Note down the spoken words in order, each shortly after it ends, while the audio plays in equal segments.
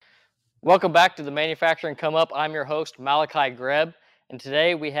Welcome back to the Manufacturing Come Up. I'm your host, Malachi Greb, and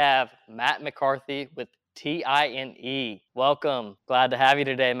today we have Matt McCarthy with T.I.E. Welcome. Glad to have you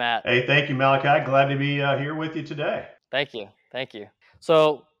today, Matt. Hey, thank you, Malachi. Glad to be here with you today. Thank you. Thank you.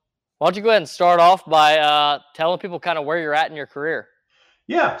 So, why don't you go ahead and start off by telling people kind of where you're at in your career?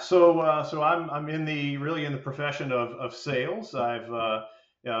 Yeah, so I'm really in the profession of sales. I've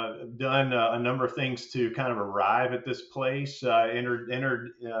done a number of things to kind of arrive at this place. Entered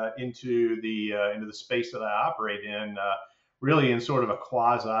into the space that I operate in, really in sort of a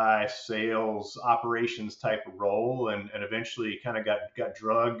quasi sales operations type of role, and eventually kind of got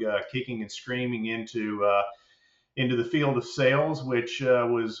drug kicking and screaming into the field of sales, which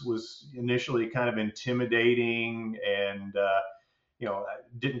was initially kind of intimidating and I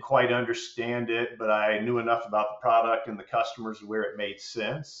didn't quite understand it, but I knew enough about the product and the customers where it made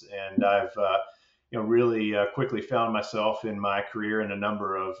sense. And I've really quickly found myself in my career in a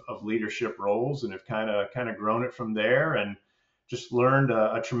number of leadership roles, and have kind of grown it from there, and just learned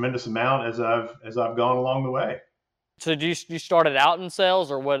a tremendous amount as I've gone along the way. So, you started out in sales,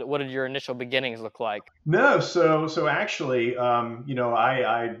 or what did your initial beginnings look like? No, so actually,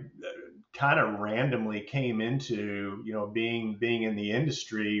 I kind of randomly came into being in the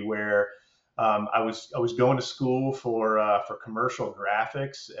industry where I was going to school for commercial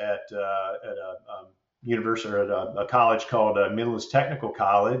graphics at a university, or at a college called Midlands Technical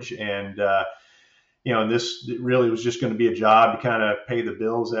College, and this really was just going to be a job to kind of pay the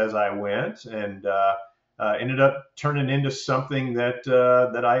bills as I went, and ended up turning into something that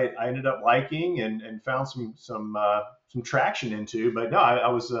I ended up liking, and found some traction into. But no, I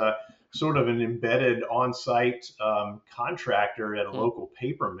was sort of an embedded on-site contractor at a Hmm. local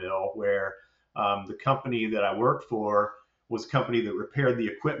paper mill, where the company that I worked for was a company that repaired the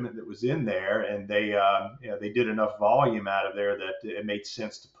equipment that was in there, and they did enough volume out of there that it made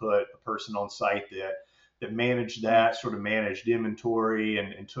sense to put a person on site that managed that, sort of managed inventory,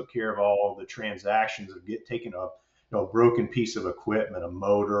 and took care of all of the transactions of taking a broken piece of equipment, a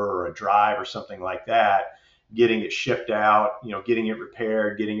motor or a drive or something like that, getting it shipped out, getting it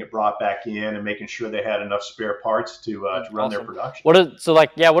repaired, getting it brought back in, and making sure they had enough spare parts to run their Awesome. production. What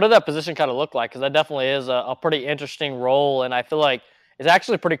did that position kind of look like? Because that definitely is a pretty interesting role, and I feel like it's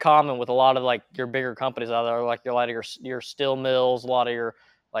actually pretty common with a lot of like your bigger companies out there, like a lot of your steel mills, a lot of your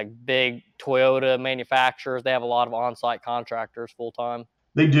like big Toyota manufacturers. They have a lot of on-site contractors full time.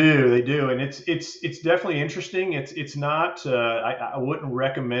 They do, and it's definitely interesting. It's not. I wouldn't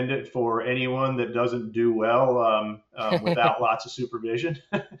recommend it for anyone that doesn't do well without lots of supervision,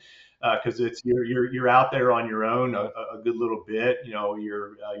 because it's you're out there on your own a good little bit.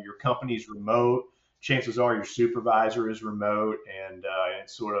 Your company's remote. Chances are your supervisor is remote, and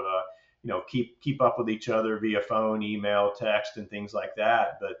it's sort of a keep up with each other via phone, email, text, and things like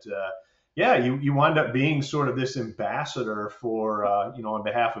that. But yeah, you wind up being sort of this ambassador for on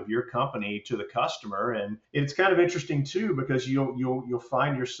behalf of your company to the customer, and it's kind of interesting too, because you'll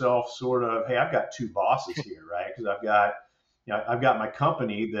find yourself sort of, hey, I've got two bosses here, right? Because I've got my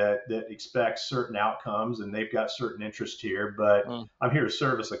company that expects certain outcomes, and they've got certain interest here, but Mm. I'm here to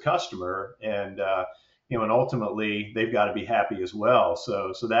service a customer, and and ultimately they've got to be happy as well.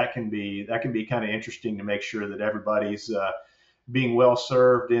 So that can be kind of interesting to make sure that everybody's being well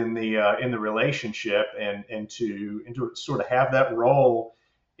served in the relationship, and to sort of have that role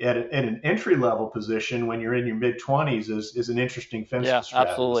at an entry level position when you're in your mid 20s is an interesting fence Yeah, to straddle,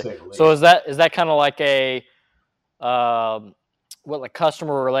 to absolutely. say the So least. is that kind of like a um, what like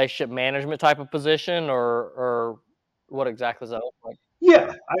customer relationship management type of position, or what exactly does that look like?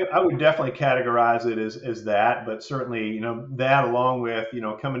 Yeah, I would definitely categorize it as that, but certainly, that, along with,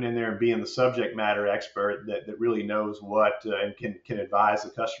 coming in there and being the subject matter expert that really knows what, and can advise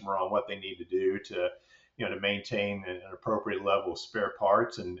the customer on what they need to do to maintain an appropriate level of spare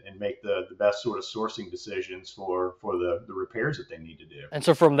parts, and make the best sort of sourcing decisions for the repairs that they need to do. And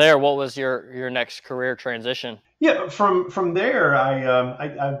so from there, what was your next career transition? Yeah, from there,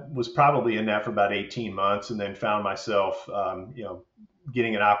 I was probably in that for about 18 months, and then found myself,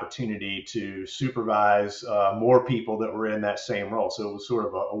 getting an opportunity to supervise more people that were in that same role. So it was sort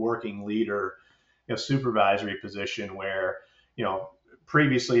of a working leader, supervisory position where, you know,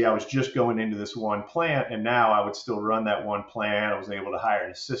 previously I was just going into this one plant, and now I would still run that one plant. I was able to hire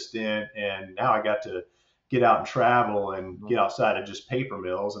an assistant, and now I got to get out and travel and Mhm. get outside of just paper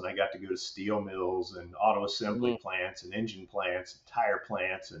mills, and I got to go to steel mills and auto assembly Mhm. plants and engine plants and tire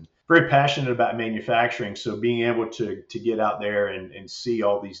plants, and very passionate about manufacturing. So being able to get out there and see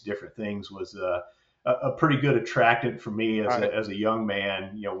all these different things was a pretty good attractant for me All as right. a young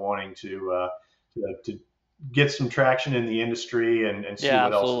man, wanting to get some traction in the industry and see Yeah,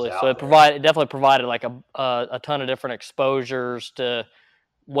 what else is absolutely. So out there. it definitely provided like a ton of different exposures to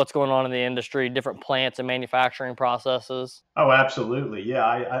what's going on in the industry, different plants and manufacturing processes. Oh, absolutely. Yeah,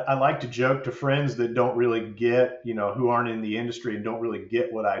 I like to joke to friends that don't really get, who aren't in the industry and don't really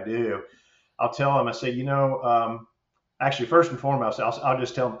get what I do. I'll tell them, I say, actually, first and foremost, I'll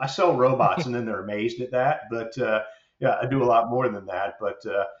just tell them I sell robots, and then they're amazed at that. But yeah, I do a lot more than that. But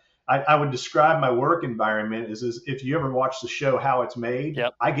I would describe my work environment as if you ever watch the show How It's Made,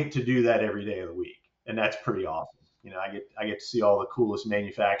 Yep. I get to do that every day of the week, and that's pretty awesome. I get to see all the coolest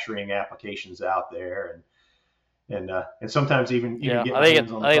manufacturing applications out there, and sometimes even Yeah, get my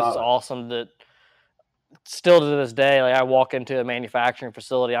hands on the I think it's product. awesome that still to this day, like I walk into a manufacturing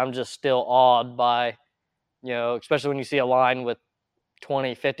facility, I'm just still awed by, especially when you see a line with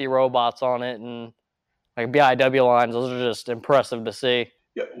 20, 50 robots on it and like BIW lines, those are just impressive to see.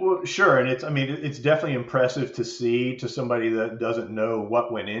 Yeah, well, sure, and I mean, it's definitely impressive to see to somebody that doesn't know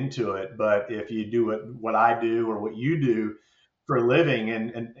what went into it. But if you do what I do or what you do for a living,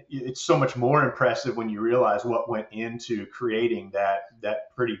 and it's so much more impressive when you realize what went into creating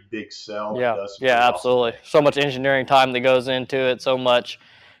that pretty big cell that Yeah, does some yeah, pretty awesome absolutely. things. So much engineering time that goes into it, so much,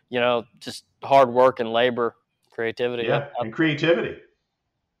 just hard work and labor, creativity. Yeah, Yeah, and creativity,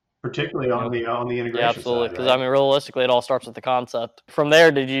 particularly yep. on the Yeah, integration absolutely. side, Because I right? mean, realistically, it all starts with the concept. From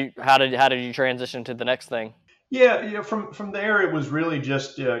there, how did you transition to the next thing? Yeah, from there it was really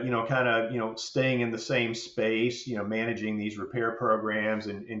just kind of staying in the same space, managing these repair programs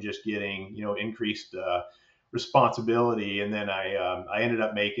and just getting increased responsibility. And then I ended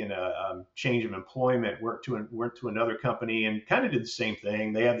up making a change of employment, went to another company and kind of did the same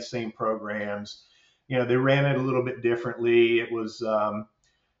thing. They had the same programs, they ran it a little bit differently.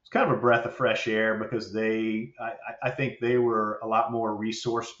 It's kind of a breath of fresh air because I think they were a lot more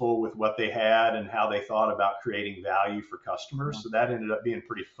resourceful with what they had and how they thought about creating value for customers. So that ended up being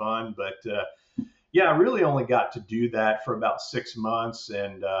pretty fun. But yeah, I really only got to do that for about 6 months.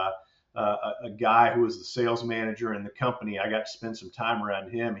 And a guy who was the sales manager in the company, I got to spend some time around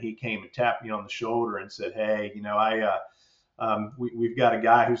him. He came and tapped me on the shoulder and said, "Hey, we've got a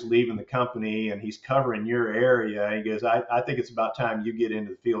guy who's leaving the company and he's covering your area." And he goes, I think it's about time you get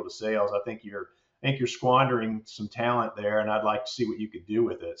into the field of sales. I think you're squandering some talent there, and I'd like to see what you could do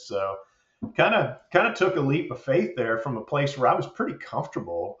with it. So kind of took a leap of faith there from a place where I was pretty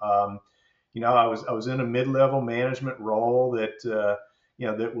comfortable. I was in a mid-level management role that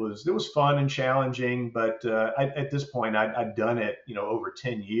was fun and challenging, but at this point I'd done it over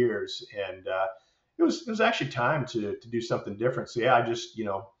 10 years, and it was actually time to do something different. So yeah, I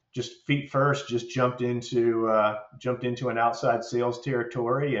just feet first, just jumped into an outside sales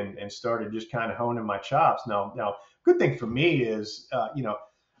territory and started just kind of honing my chops. Now, good thing for me is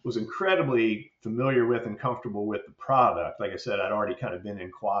was incredibly familiar with and comfortable with the product. Like I said, I'd already kind of been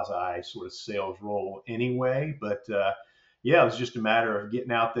in quasi sort of sales role anyway, but yeah, it was just a matter of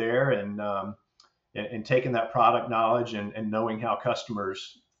getting out there and taking that product knowledge and knowing how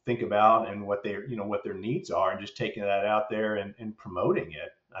customers think about and what their needs are, and just taking that out there and promoting it.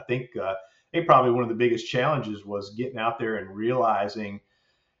 I think probably one of the biggest challenges was getting out there and realizing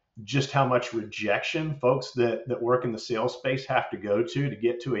just how much rejection folks that work in the sales space have to go to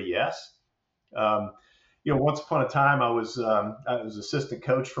get to a yes. Um, Once upon a time, I was assistant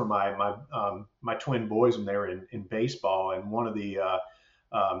coach for my twin boys when they were in baseball, and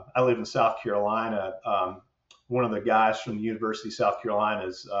I live in South Carolina. One of the guys from the University of South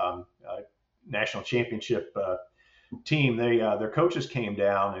Carolina's national championship team, their coaches came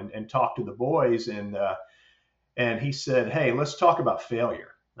down and talked to the boys, and he said, "Hey, let's talk about failure."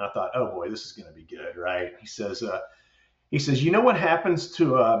 And I thought, "Oh boy, this is going to be good, right?" He says, "You know what happens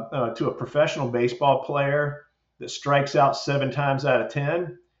to a professional baseball player that strikes out 7 times out of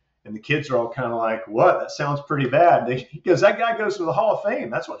 10?" And the kids are all kind of like, "What? That sounds pretty bad." He goes, "That guy goes to the Hall of Fame.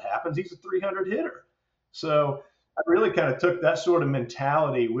 That's what happens. He's a 300 hitter." So I really kind of took that sort of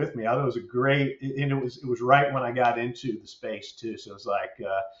mentality with me. I thought it was a great, and it was right when I got into the space too. So it was like,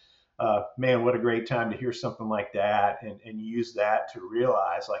 man, what a great time to hear something like that and use that to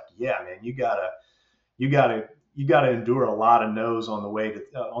realize, like, yeah, man, you gotta you gotta endure a lot of no's on the way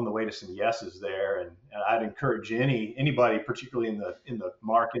to some yeses there. And I'd encourage anybody, particularly in the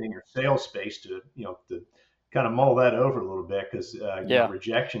marketing or sales space, to kind of mull that over a little bit because Yeah,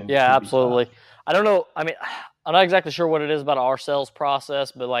 rejection yeah, can be tough. absolutely. I don't know. I mean, I'm not exactly sure what it is about our sales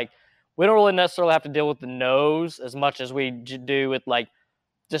process, but like we don't really necessarily have to deal with the no's as much as we do with like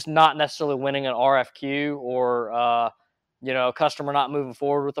just not necessarily winning an RFQ or a customer not moving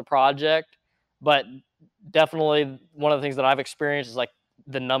forward with the project. But definitely one of the things that I've experienced is like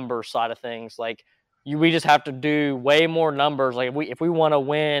the number side of things. Like we just have to do way more numbers. Like if we want to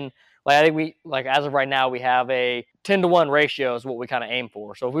win, like I think we like as of right now we have a 10-to-1 ratio is what we kind of aim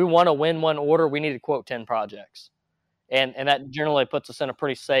for. So if we want to win one order, we need to quote 10 projects, and that generally puts us in a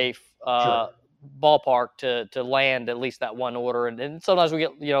pretty safe Sure. ballpark to land at least that one order. And sometimes we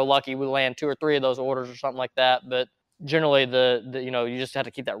get lucky, we land 2 or 3 of those orders or something like that. But generally, the you just have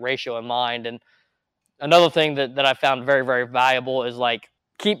to keep that ratio in mind. And another thing that I found very very valuable is like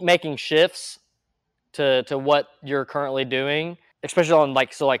keep making shifts to what you're currently doing, especially on like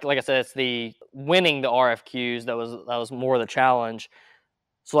I said, it's the winning the RFQs that was more the challenge.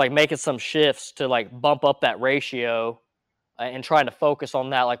 So like making some shifts to like bump up that ratio and trying to focus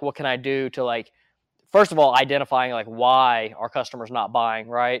on that. Like what can I do to like first of all identifying like why our customers not buying,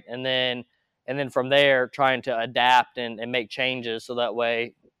 right? And then from there trying to adapt and make changes so that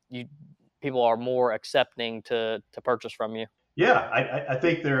way you people are more accepting to purchase from you. Yeah, I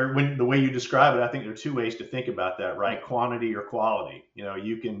think there when the way you describe it, I think there are two ways to think about that, Mm. right? Quantity or quality.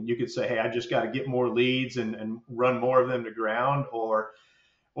 You could say, hey, I just got to get more leads and run more of them to ground, or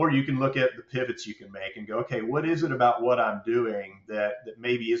you can look at the pivots you can make and go, okay, what is it about what I'm doing that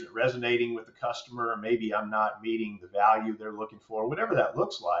maybe isn't resonating with the customer, or maybe I'm not meeting the value they're looking for, whatever that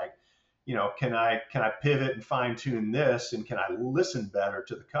looks like. Can I pivot and fine tune this, and can I listen better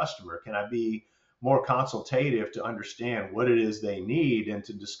to the customer? Can I be more consultative to understand what it is they need and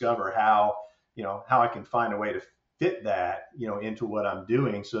to discover how I can find a way to fit that into what I'm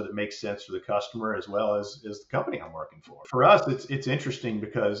doing so that it makes sense for the customer as well as the company I'm working for. For us, it's interesting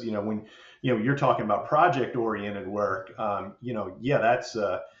because when you're talking about project oriented work, yeah, that's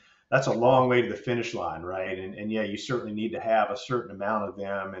a long way to the finish line, right? And yeah, you certainly need to have a certain amount of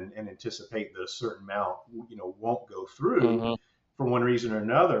them and anticipate that a certain amount won't go through Hmm. for one reason or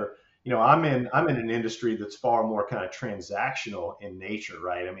another. I'm in an industry that's far more kind of transactional in nature,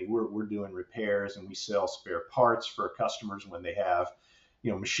 right? I mean, we're doing repairs and we sell spare parts for customers when they have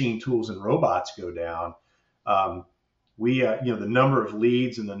machine tools and robots go down. Um, we the number of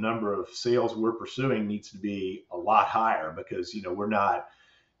leads and the number of sales we're pursuing needs to be a lot higher because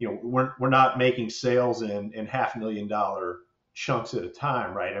we're not making sales in $500,000 chunks at a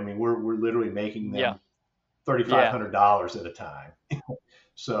time, right? I mean, we're literally making Yeah. them Yeah. $3,500 at a time.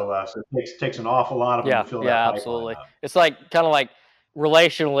 So it takes an awful lot of them to Yeah, fill that yeah, pipeline absolutely. up. It's like kind of like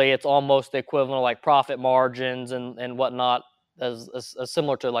relationally, it's almost the equivalent of like profit margins and whatnot, as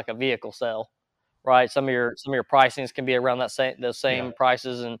similar to like a vehicle sale, right? Some of your pricings can be around that same those Yeah. same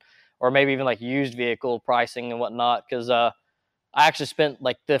prices and or maybe even like used vehicle pricing and whatnot. Because I actually spent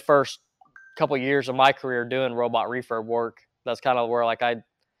like the first couple years of my career doing robot refurb work. That's kind of where like I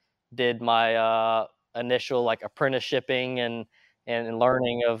did my initial like apprenticeshipping and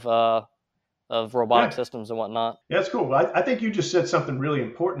learning of robotic Yeah. systems and whatnot. Yeah, that's cool. Well, I think you just said something really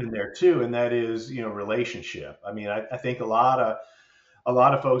important in there too, and that is, relationship. I mean, I think a lot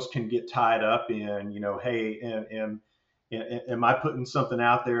of folks can get tied up in, hey, am I putting something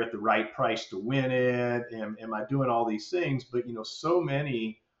out there at the right price to win it? Am I doing all these things? But so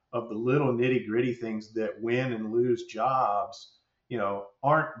many of the little nitty gritty things that win and lose jobs,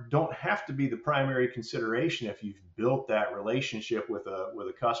 aren't don't have to be the primary consideration if you've built that relationship with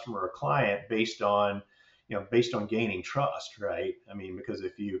a customer or client based on gaining trust, right? I mean, because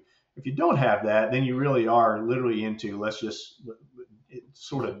if you don't have that, then you really are literally into let's just it's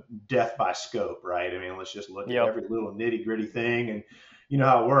sort of death by scope, right? I mean, let's just look at Yep. every little nitty gritty thing, and you know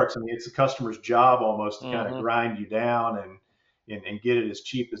how it works. I mean, it's the customer's job almost to kind of Mhm. grind you down and get it as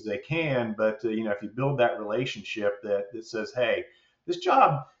cheap as they can. But if you build that relationship that says, hey, this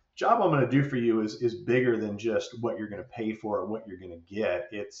job I'm going to do for you is bigger than just what you're going to pay for or what you're going to get.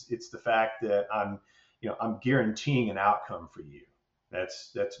 It's the fact that I'm guaranteeing an outcome for you.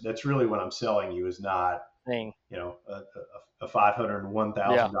 That's really what I'm selling you is not Thing. a Yeah.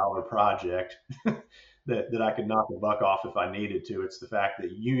 $501,000 project that I could knock a buck off if I needed to. It's the fact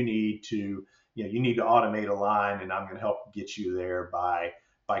that you need to automate a line, and I'm going to help get you there by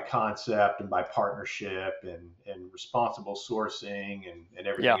concept and by partnership and responsible sourcing and Yeah.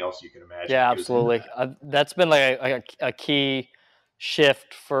 everything else you can imagine Yeah, that goes into absolutely. that. That's been like a key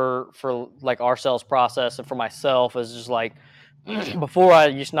shift for like our sales process and for myself is just like before I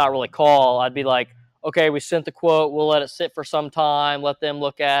used to not really call. I'd be like, okay, we sent the quote, we'll let it sit for some time, let them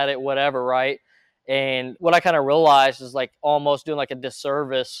look at it, whatever, right? And what I kind of realized is like almost doing like a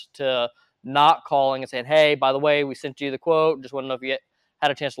disservice to not calling and saying, hey, by the way, we sent you the quote. Just want to know if you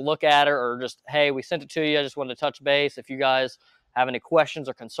had a chance to look at it, or just, hey, we sent it to you. I just wanted to touch base. If you guys have any questions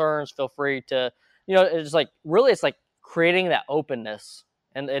or concerns, feel free to, it's like really, it's like creating that openness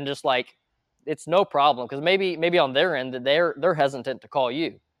and just like it's no problem because maybe on their end that they're hesitant to call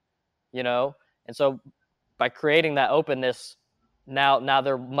you, you know, And so by creating that openness, now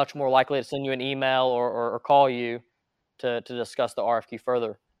they're much more likely to send you an email or call you to discuss the RFQ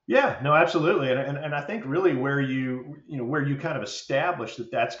further. Yeah, no, absolutely, and I think really where where you kind of establish that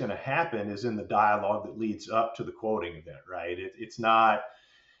that's going to happen is in the dialogue that leads up to the quoting event, right? It's not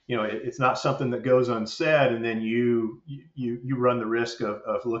it's not something that goes unsaid, and then you run the risk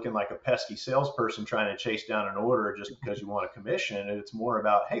of looking like a pesky salesperson trying to chase down an order just because you want a commission. And it's more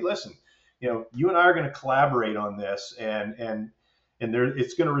about, hey, listen, you and I are going to collaborate on this, and there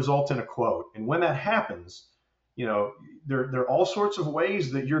it's going to result in a quote. And when that happens, there are all sorts of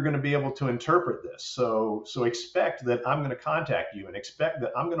ways that you're going to be able to interpret this. So expect that I'm going to contact you, and expect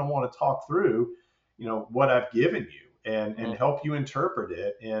that I'm going to want to talk through, what I've given you, and help you interpret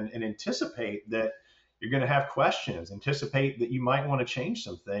it, and anticipate that you're going to have questions, anticipate that you might want to change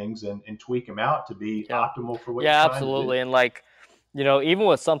some things and tweak them out to be Yeah. optimal for what you're Yeah, trying to do. absolutely. And like, even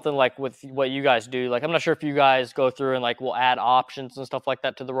with something like with what you guys do, like I'm not sure if you guys go through and like will add options and stuff like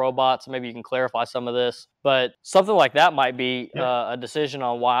that to the robots. Maybe you can clarify some of this, but something like that might be Yeah. a decision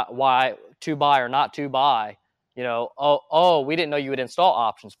on why to buy or not to buy. Oh, we didn't know you would install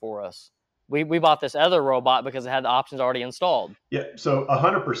options for us. We bought this other robot because it had the options already installed. Yeah, so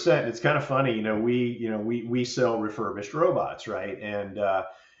 100%. It's kind of funny, we sell refurbished robots, right? And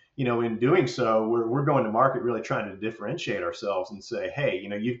in doing so, we're going to market really trying to differentiate ourselves and say, hey,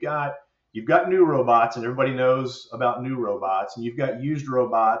 you've got new robots, and everybody knows about new robots, and you've got used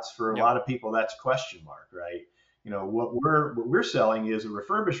robots. For a Yep. lot of people, that's a question mark, right? What we're selling is a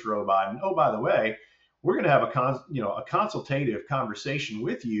refurbished robot, and oh, by the way, we're going to have a consultative conversation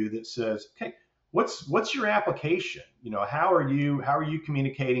with you that says, okay, what's your application? How are you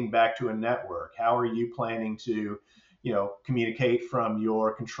communicating back to a network? How are you planning to communicate from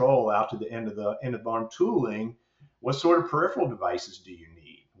your control out to the end of arm tooling? What sort of peripheral devices do you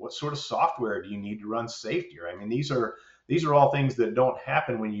need? What sort of software do you need to run safety? I mean, these are all things that don't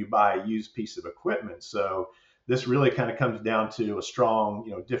happen when you buy a used piece of equipment. So this really kind of comes down to a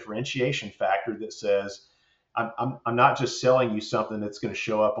strong differentiation factor that says, I'm not just selling you something that's going to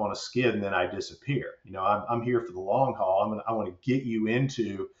show up on a skid and then I disappear. I'm here for the long haul. I want to get you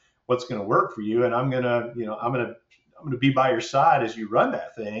into what's going to work for you, and I'm going to be by your side as you run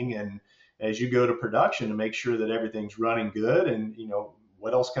that thing, and as you go to production, to make sure that everything's running good. And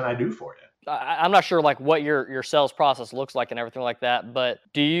what else can I do for you? I'm not sure like what your sales process looks like and everything like that, but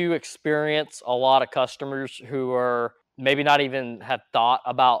do you experience a lot of customers who are maybe not even have thought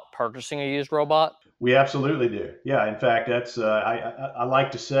about purchasing a used robot? We absolutely do. Yeah, in fact, that's I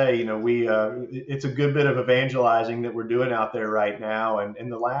like to say, it's a good bit of evangelizing that we're doing out there right now.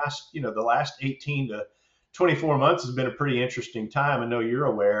 And the last 18 to 24 months has been a pretty interesting time. I know you're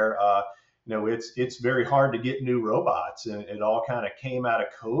aware. It's very hard to get new robots, and it all kind of came out of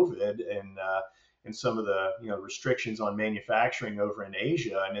COVID and some of the restrictions on manufacturing over in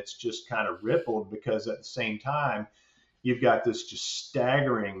Asia, and it's just kind of rippled because at the same time you've got this just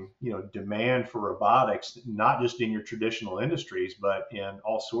staggering, demand for robotics, not just in your traditional industries, but in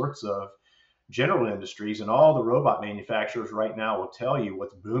all sorts of general industries. And all the robot manufacturers right now will tell you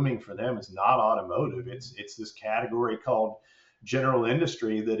what's booming for them is not automotive. It's this category called general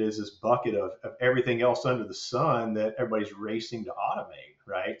industry that is this bucket of everything else under the sun that everybody's racing to automate,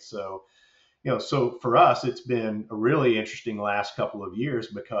 right? So for us, it's been a really interesting last couple of years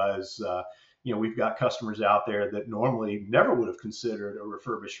because we've got customers out there that normally never would have considered a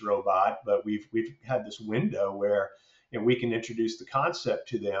refurbished robot, but we've had this window where we can introduce the concept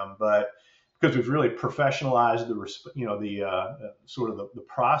to them, but because we've really professionalized the sort of the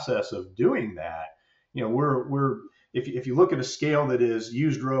process of doing that, we're if you look at a scale that is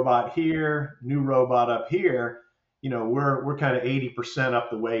used robot here, new robot up here, we're kind of 80% up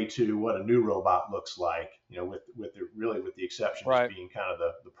the way to what a new robot looks like, with the exception just Right. being kind of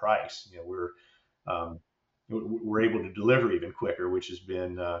the price. Um, we're able to deliver even quicker, which has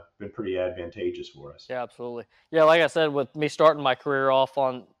been pretty advantageous for us. Yeah, absolutely. Yeah, like I said, with me starting my career off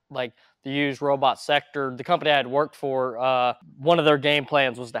on like the used robot sector, the company I had worked for, one of their game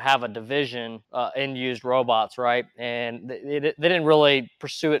plans was to have a division in used robots, right? And they didn't really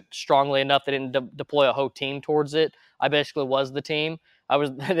pursue it strongly enough. They didn't deploy a whole team towards it. I basically was the team. I was.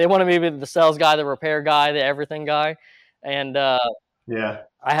 They wanted me to be the sales guy, the repair guy, the everything guy, and Yeah,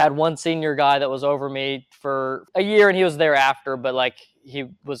 I had one senior guy that was over me for a year, and he was there after, but like he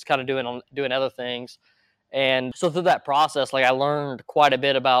was kind of doing other things. And so through that process, like I learned quite a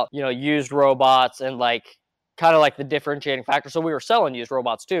bit about used robots and like kind of like the differentiating factor. So we were selling used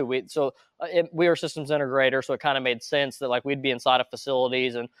robots too. We were systems integrator, so it kind of made sense that like we'd be inside of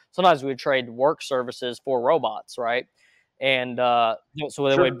facilities, and sometimes we'd trade work services for robots, right? And so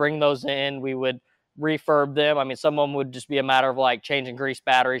then we'd Sure. bring those in. We would refurb them. I mean, some of them would just be a matter of like changing grease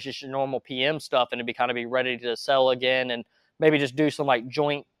batteries, just your normal PM stuff, and it'd be kind of be ready to sell again, and maybe just do some like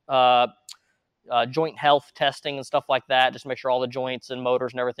joint health testing and stuff like that. Just make sure all the joints and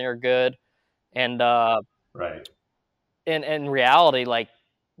motors and everything are good. And Right. in reality, like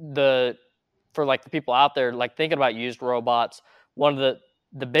the for like the people out there like thinking about used robots, one of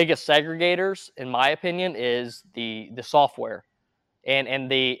the biggest segregators, in my opinion, is the software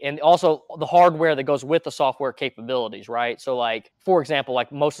and also the hardware that goes with the software capabilities, right? So like for example,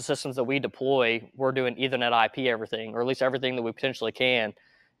 like most of the systems that we deploy, we're doing Ethernet IP everything, or at least everything that we potentially can,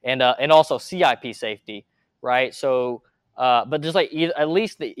 and also CIP safety, right? So but just like at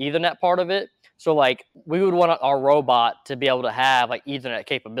least the Ethernet part of it. So like we would want our robot to be able to have like Ethernet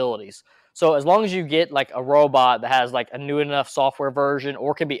capabilities. So as long as you get like a robot that has like a new enough software version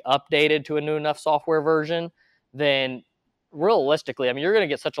or can be updated to a new enough software version, then realistically, I mean, you're going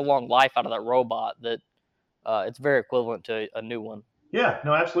to get such a long life out of that robot that it's very equivalent to a new one. Yeah,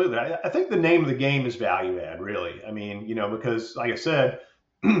 no, absolutely. I think the name of the game is value add, really. I mean, because like I said,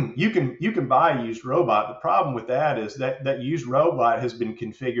 you can buy a used robot. The problem with that is that used robot has been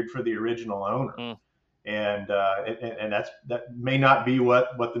configured for the original owner, Mm, and that may not be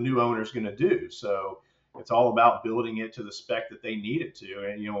what the new owner is going to do. So it's all about building it to the spec that they need it to.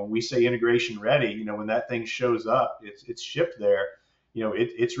 And when we say integration ready, when that thing shows up, it's shipped there.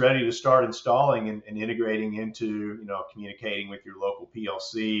 It's ready to start installing and integrating into, communicating with your local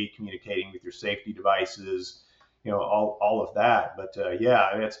PLC, communicating with your safety devices, all of that. But yeah,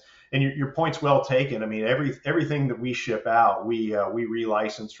 I mean, and your point's well taken. I mean, everything that we ship out, we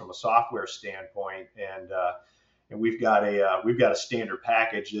relicense from a software standpoint, and we've got a standard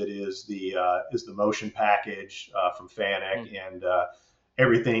package that is the motion package from Fanuc, mm. and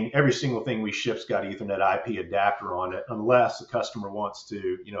every single thing we ship's got Ethernet IP adapter on it, unless the customer wants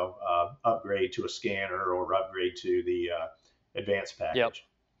to, upgrade to a scanner or upgrade to the advanced Yep. package.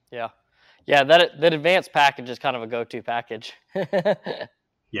 Yeah. Yeah. That advanced package is kind of a go-to package.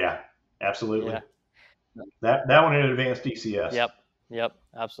 Yeah, absolutely. Yeah. That one in advanced DCS. Yep. Yep.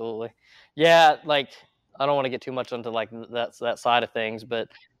 Absolutely. Yeah. Like I don't want to get too much into like that side of things, but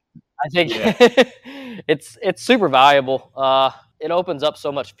I think Yeah, it's super valuable. It opens up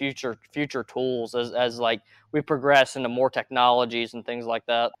so much future tools as like we progress into more technologies and things like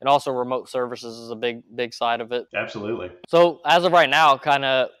that. And also remote services is a big side of it. absolutely. So as of right now, kind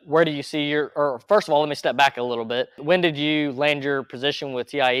of where do you see or first of all, let me step back a little bit. When did you land your position with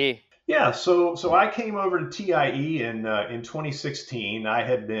TIE? Yeah, so I came over to TIE in 2016. I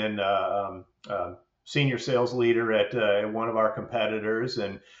had been senior sales leader at one of our competitors,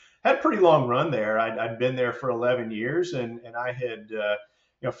 and had a pretty long run there. I'd been there for 11 years, and I had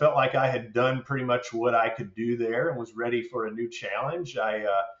felt like I had done pretty much what I could do there, and was ready for a new challenge. I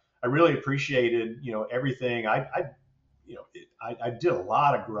really appreciated everything. I did a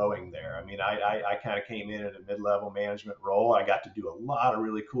lot of growing there. I mean, I kind of came in at a mid-level management role. I got to do a lot of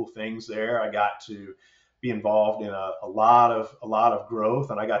really cool things there. I got to be involved in a lot of growth,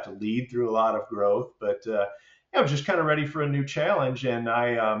 and I got to lead through a lot of growth. But I was just kind of ready for a new challenge, and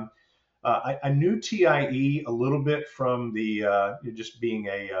I knew TIE a little bit from the just being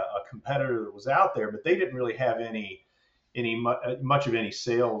a competitor that was out there, but they didn't really have much of any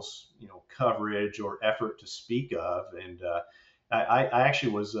sales coverage or effort to speak of. And I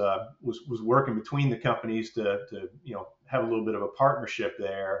actually was working between the companies to have a little bit of a partnership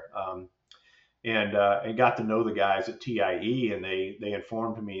there, and got to know the guys at TIE, and they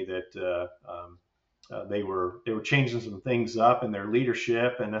informed me that they were changing some things up in their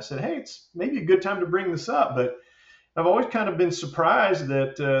leadership. And I said, hey, it's maybe a good time to bring this up. But I've always kind of been surprised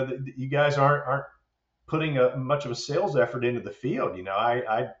that you guys aren't putting much of a sales effort into the field.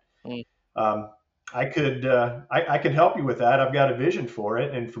 Mm, Um, I could help you with that. I've got a vision for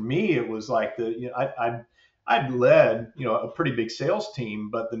it, and for me, it was like I'd led a pretty big sales team,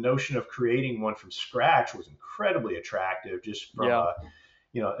 but the notion of creating one from scratch was incredibly attractive, just from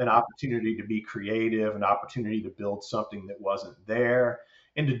yeah. an opportunity to be creative, an opportunity to build something that wasn't there,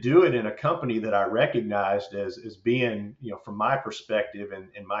 and to do it in a company that I recognized as being, from my perspective and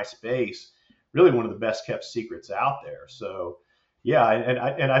in my space, really one of the best kept secrets out there. So yeah,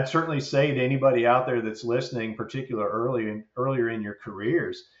 and I'd certainly say to anybody out there that's listening, particularly earlier in your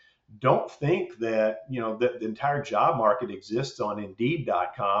careers, don't think that that the entire job market exists on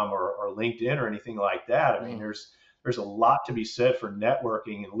Indeed.com or LinkedIn or anything like that. I mean, Mm, there's a lot to be said for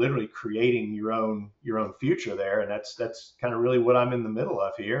networking and literally creating your own future there, and that's kind of really what I'm in the middle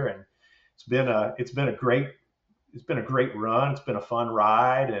of here. And it's been a great run. It's been a fun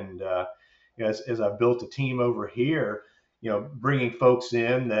ride, and as I've built a team over here, bringing folks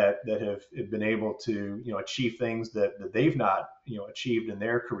in that have been able to, achieve things that they've not, achieved in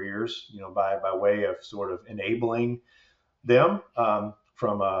their careers, by way of sort of enabling them,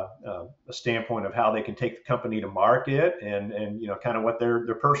 from a standpoint of how they can take the company to market, and kind of what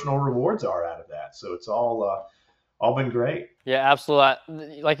their personal rewards are out of that. So it's all been great. Yeah,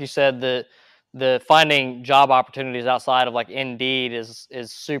 absolutely. Like you said, the finding job opportunities outside of like Indeed is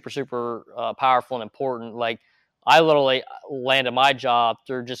super powerful and important. Like I literally landed my job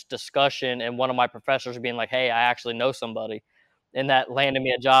through just discussion and one of my professors being like, "Hey, I actually know somebody," and that landed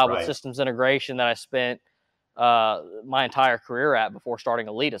me a job with Right. systems integration that I spent my entire career at before starting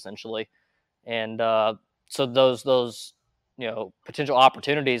Elite, essentially. And so those potential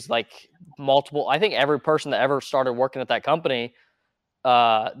opportunities, like multiple, I think every person that ever started working at that company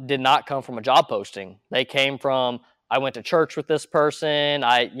did not come from a job posting. They came from, I went to church with this person,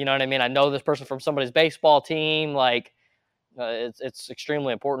 you know what I mean, I know this person from somebody's baseball team. Like it's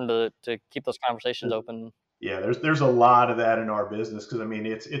extremely important to keep those conversations open. Yeah, there's a lot of that in our business, because I mean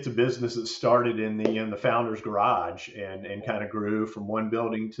it's a business that started in the founder's garage, and kind of grew from one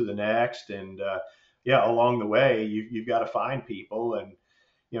building to the next, and yeah, along the way you've got to find people, and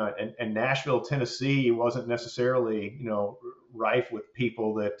and Nashville, Tennessee wasn't necessarily rife with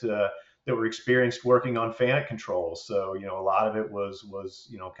people that were experienced working on Fanuc controls. So a lot of it was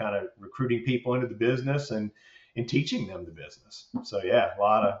kind of recruiting people into the business, and teaching them the business. So yeah, a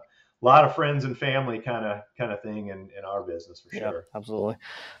lot of friends and family kind of thing in our business for Yeah, sure. absolutely.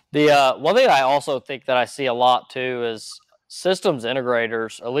 The one thing I also think that I see a lot too is systems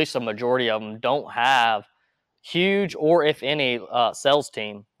integrators, at least a majority of them, don't have huge or if any sales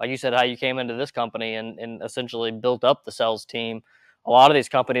team. Like you said, how you came into this company and essentially built up the sales team. A lot of these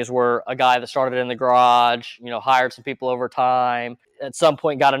companies were a guy that started in the garage, hired some people over time. At some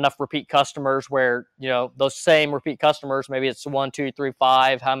point, got enough repeat customers where those same repeat customers, maybe it's 1, 2, 3,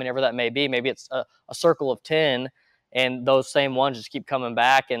 5, how many ever that may be. Maybe it's a circle of 10, and those same ones just keep coming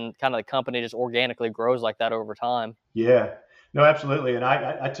back, and kind of the company just organically grows like that over time. Yeah, no, absolutely. And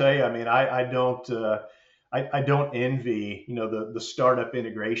I tell you, I mean, I don't envy, the startup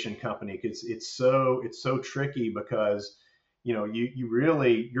integration company, because it's so tricky, because you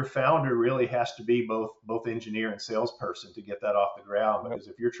really, your founder really has to be both engineer and salesperson to get that off the ground. Yep. Because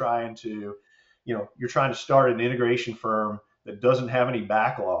if you're trying to start an integration firm that doesn't have any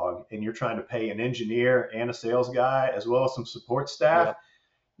backlog, and you're trying to pay an engineer and a sales guy as well as some support staff, Yep.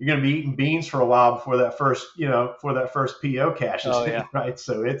 you're going to be eating beans for a while before that first PO cashes Oh in, yeah. right?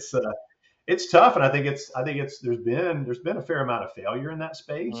 So it's tough, and I think it's there's been a fair amount of failure in that Mm.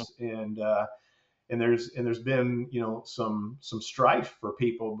 space, and there's been some strife for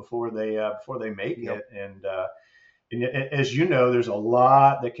people before they make Yep. it, and as you know, there's a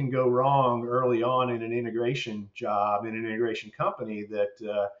lot that can go wrong early on in an integration job, in an integration company,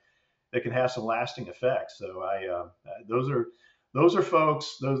 that can have some lasting effects. So those are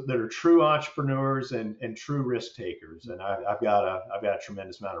folks those that are true entrepreneurs, and true risk takers, and I've got a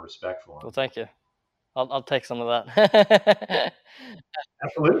tremendous amount of respect for Well, them. thank you. I'll take some of that.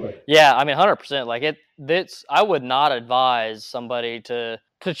 Absolutely. Yeah, I mean, 100%. Like this, I would not advise somebody to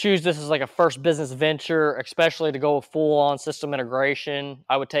choose this as like a first business venture, especially to go full on system integration.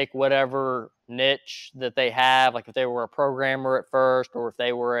 I would take whatever niche that they have, like if they were a programmer at first, or if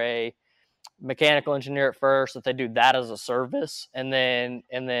they were a mechanical engineer at first, that they do that as a service, and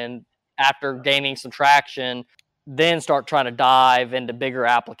then after gaining some traction, then start trying to dive into bigger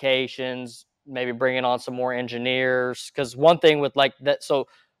applications, maybe bringing on some more engineers. Because one thing with like that, so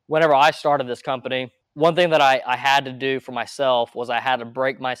whenever I started this company, one thing that I had to do for myself was I had to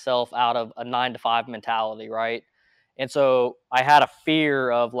break myself out of a 9 to 5 mentality, right? And so I had a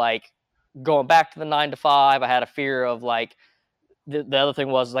fear of like going back to the 9 to 5. I had a fear of like the other thing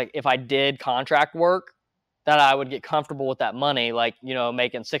was like if I did contract work, that I would get comfortable with that money, like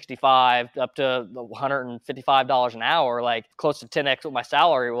making 65 up to $155 an hour, like close to 10x what my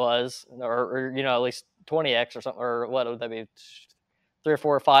salary was, or at least 20x or something, or what would that be, 3 or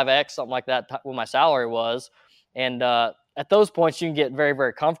 4 or 5x, something like that, what my salary was. And at those points, you can get very,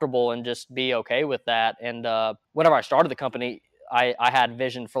 very comfortable and just be okay with that. And whenever I started the company, I had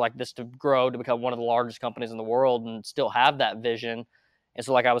vision for like this to grow to become one of the largest companies in the world, and still have that vision. And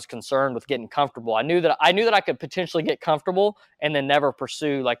so like I was concerned with getting comfortable. I knew that I could potentially get comfortable and then never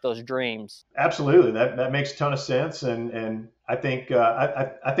pursue like those dreams. Absolutely, that makes a ton of sense, and I think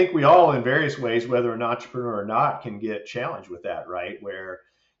we all, in various ways, whether an entrepreneur or not, can get challenged with that, right? Where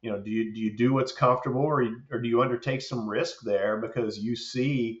do you do what's comfortable, or do you undertake some risk there, because you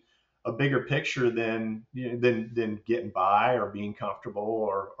see a bigger picture than than getting by or being comfortable,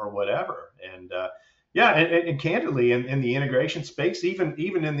 or whatever, and Yeah, and candidly, in the integration space,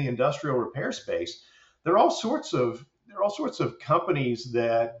 even in the industrial repair space, there are all sorts of companies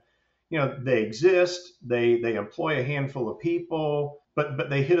that, they exist, they employ a handful of people, but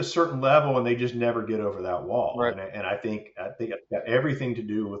they hit a certain level and they just never get over that wall. Right. And I think it's got everything to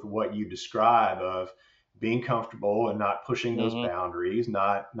do with what you describe of being comfortable and not pushing those Hmm. boundaries,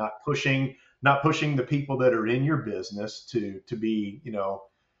 not pushing the people that are in your business to be,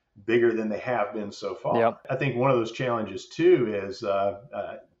 bigger than they have been so far. Yep. I think one of those challenges too is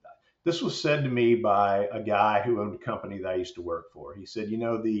this was said to me by a guy who owned a company that I used to work for. He said,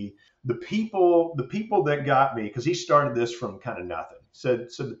 the people that got me, because he started this from kind of nothing.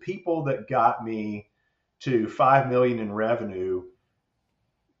 Said so the people that got me to 5 million in revenue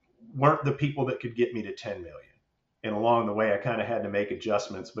weren't the people that could get me to 10 million. And along the way, I kind of had to make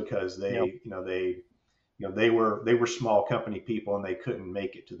adjustments because Yep. they were small company people and they couldn't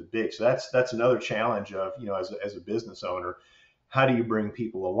make it to the big. So that's another challenge of, as a business owner, how do you bring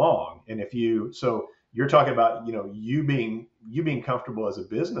people along? And if you so you're talking about, you being comfortable as a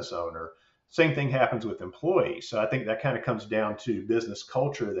business owner. Same thing happens with employees. So I think that kind of comes down to business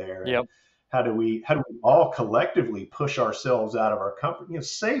culture there, and Yep. how do we all collectively push ourselves out of our comfort,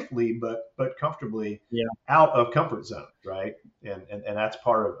 safely but comfortably Yeah. out of comfort zone, right? And that's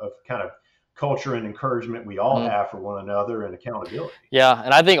part of kind of culture and encouragement we all Mm. have for one another, and accountability. Yeah,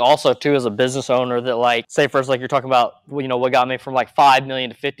 and I think also too as a business owner that like say first like you're talking about what got me from like 5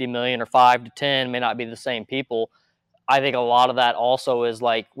 million to 50 million or 5 to 10 may not be the same people. I think a lot of that also is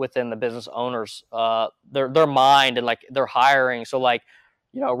like within the business owners, their mind and like their hiring. So like,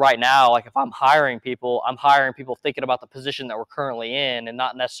 right now, like if I'm hiring people thinking about the position that we're currently in, and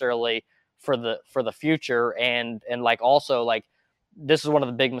not necessarily for the future. And like also like this is one of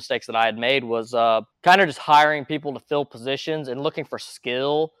the big mistakes that I had made was kind of just hiring people to fill positions and looking for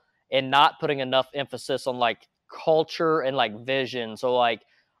skill and not putting enough emphasis on like culture and like vision. So like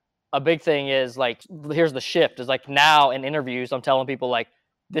a big thing is like here's the shift is like now in interviews I'm telling people like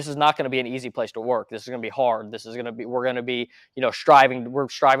this is not going to be an easy place to work. This is going to be hard. This is going to be we're going to be we're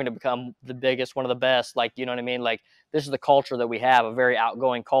striving to become the biggest, one of the best, like you know what I mean, like this is the culture that we have, a very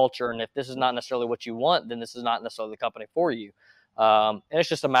outgoing culture, and if this is not necessarily what you want, then this is not necessarily the company for you. And it's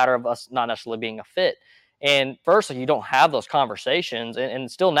just a matter of us not necessarily being a fit. And first, you don't have those conversations, and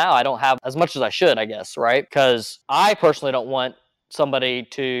still now I don't have as much as I should, I guess, right? Because I personally don't want somebody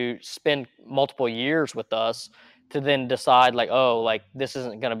to spend multiple years with us to then decide like, oh, like this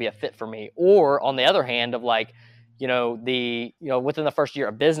isn't going to be a fit for me. Or on the other hand of like, within the first year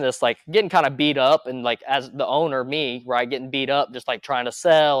of business, like getting kind of beat up, and like as the owner, me, right, getting beat up just like trying to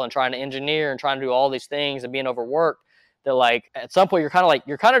sell and trying to engineer and trying to do all these things and being overworked, that like at some point you're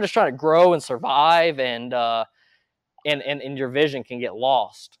kind of just trying to grow and survive, and your vision can get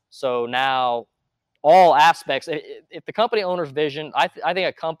lost. So now all aspects. If the company owner's vision, I think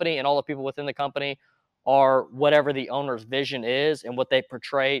a company and all the people within the company are whatever the owner's vision is and what they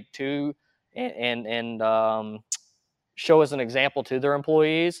portray to and show as an example to their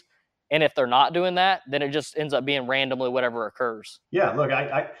employees. And if they're not doing that, then it just ends up being randomly whatever occurs. Yeah, look,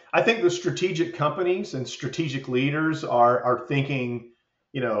 I think the strategic companies and strategic leaders are thinking,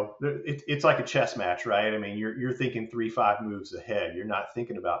 it's like a chess match, right? I mean, you're thinking 3-5 moves ahead. You're not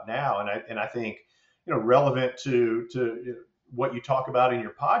thinking about now, and I think, relevant to what you talk about in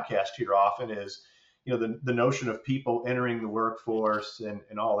your podcast here often is, the notion of people entering the workforce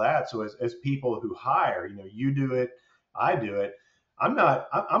and all that. So as people who hire, you do it, I do it. I'm not.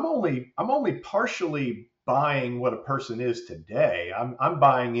 I'm only partially buying what a person is today. I'm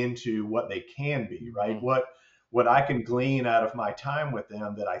buying into what they can be, right? Mm-hmm. What I can glean out of my time with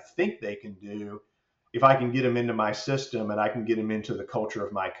them that I think they can do if I can get them into my system and I can get them into the culture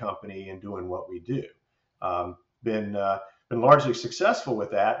of my company and doing what we do. Um, been largely successful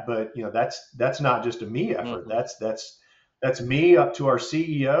with that, but that's not just a me effort. Mm-hmm. That's me up to our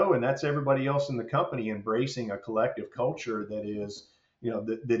CEO, and that's everybody else in the company embracing a collective culture that is,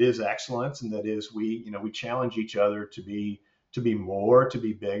 that is excellence, and that is we challenge each other to be more, to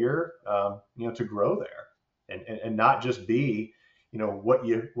be bigger, to grow there, and not just be, what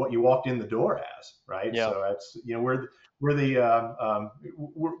you walked in the door as, right? Yeah. So that's,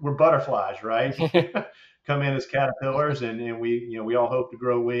 we're butterflies, right? Come in as caterpillars, and we all hope to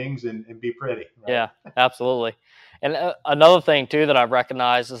grow wings and be pretty, right? Yeah, absolutely. And another thing too that I've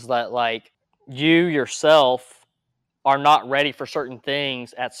recognized is that like you yourself are not ready for certain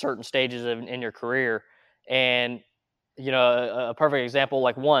things at certain stages in your career. And a perfect example,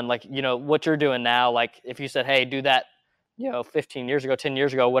 like one, like what you're doing now, like if you said, hey, do that 15 years ago, 10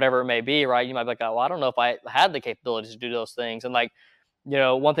 years ago, whatever it may be, right, you might be like, oh, well, I don't know if I had the capabilities to do those things. And like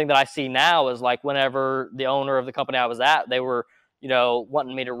one thing that I see now is like whenever the owner of the company I was at, they were,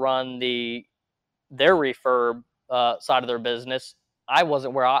 wanting me to run their refurb side of their business. I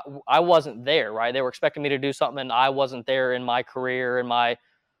wasn't there, right? They were expecting me to do something, and I wasn't there in my career and my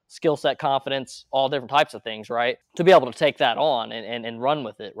skill set, confidence, all different types of things, right? To be able to take that on and run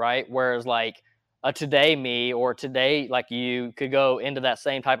with it, right? Whereas like a today me or today like you could go into that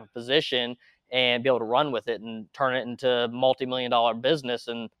same type of position and be able to run with it and turn it into multi-million-dollar business.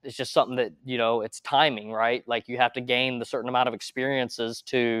 And it's just something that, it's timing, right? Like you have to gain the certain amount of experiences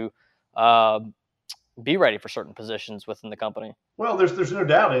to uh, be ready for certain positions within the company. Well, there's no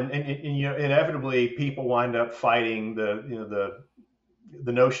doubt, and inevitably people wind up fighting the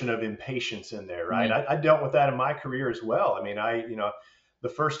notion of impatience in there, right? Mhm. I dealt with that in my career as well. I mean, the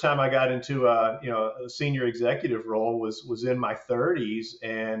first time I got into a senior executive role was in my 30s,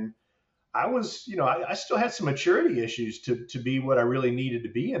 and I was, I still had some maturity issues to be what I really needed to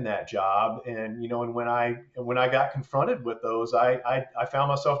be in that job. And, and when I got confronted with those, I found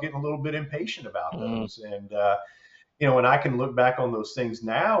myself getting a little bit impatient about Mhm. those. And, and I can look back on those things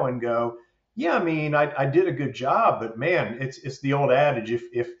now and go, yeah, I mean, I did a good job, but man, it's the old adage,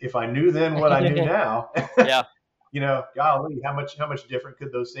 if I knew then what I knew now, Yeah. golly, how much different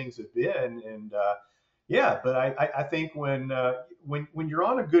could those things have been? And yeah, but I think when you're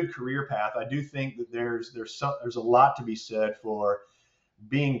on a good career path, I do think that there's a lot to be said for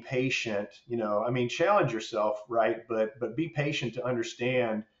being patient. I mean, challenge yourself, right? But be patient to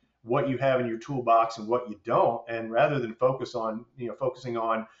understand what you have in your toolbox and what you don't, and rather than focusing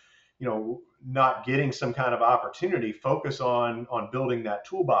on not getting some kind of opportunity, focus on building that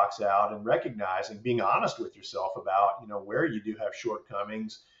toolbox out and recognizing, being honest with yourself about where you do have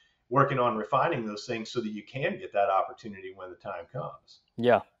shortcomings, working on refining those things so that you can get that opportunity when the time comes.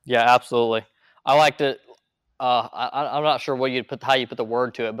 Yeah. Yeah. Absolutely. I like to. I'm not sure how you put the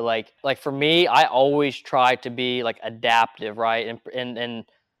word to it, but like for me, I always try to be like adaptive, right? And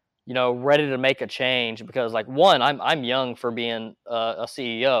ready to make a change because like one, I'm young for being a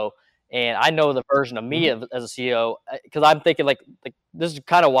CEO, and I know the version of me Mm-hmm. as a CEO because I'm thinking like this is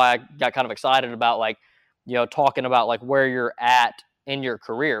kind of why I got kind of excited about like talking about like where you're at in your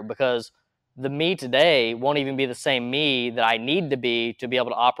career because the me today won't even be the same me that I need to be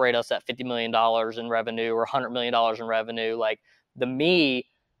able to operate us at $50 million in revenue or $100 million in revenue. Like the me,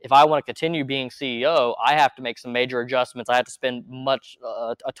 if I want to continue being CEO, I have to make some major adjustments. I have to spend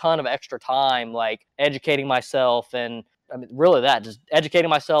a ton of extra time like educating myself and I mean, really that just educating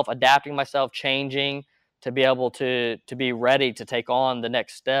myself, adapting myself, changing to be able to be ready to take on the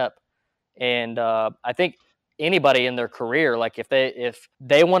next step. And I think anybody in their career, like if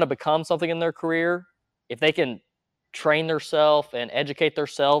they want to become something in their career, if they can train themselves and educate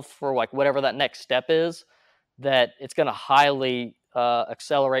themselves for like whatever that next step is, that it's going to highly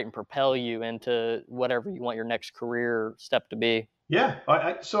accelerate and propel you into whatever you want your next career step to be. Yeah,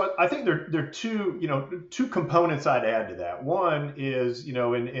 so I think there are two components I'd add to that. One is in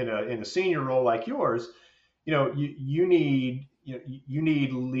a senior role like yours, you need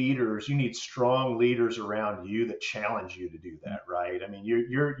leaders, you need strong leaders around you that challenge you to do that, right? I mean,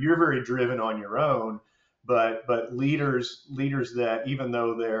 you're very driven on your own, but leaders that, even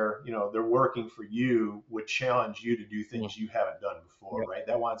though they're working for you, would challenge you to do Mm. things you haven't done before, Yep. right?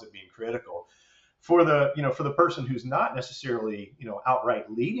 That winds up being critical for the person who's not necessarily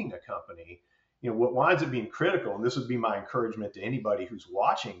outright leading a company. What winds up being critical, and this would be my encouragement to anybody who's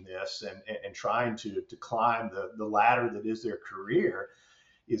watching this and trying to climb the ladder that is their career,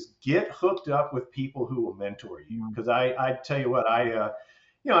 is get hooked up with people who will mentor you. Mm. Because I tell you what,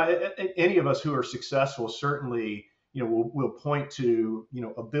 any of us who are successful certainly will point to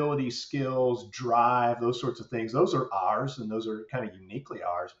ability, skills, drive, those sorts of things. Those are ours, and those are kind of uniquely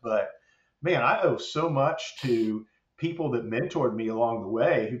ours. But man, I owe so much to people that mentored me along the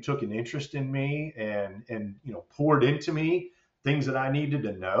way, who took an interest in me and poured into me things that I needed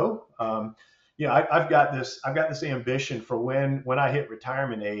to know. I've got this ambition for when I hit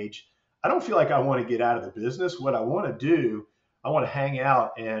retirement age. I don't feel like I want to get out of the business. What I want to do, I want to hang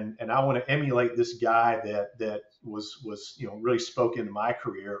out and I want to emulate this guy that was really spoke into my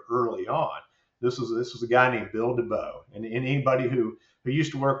career early on. This was a guy named Bill DeBow, and anybody who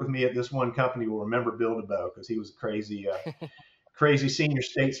used to work with me at this one company will remember Bill DeBow because he was a crazy senior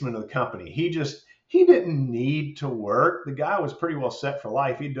statesman of the company. He didn't need to work. The guy was pretty well set for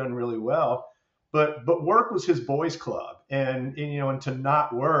life. He'd done really well, but work was his boys' club, and to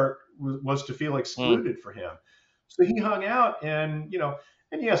not work was to feel Mm. excluded for him. So he hung out, and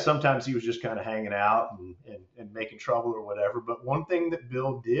And yeah, sometimes he was just kind of hanging out and making trouble or whatever. But one thing that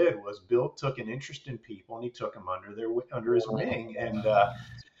Bill did was Bill took an interest in people and he took them under his wing. And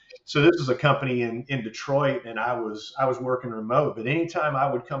so this is a company in Detroit, and I was working remote. But anytime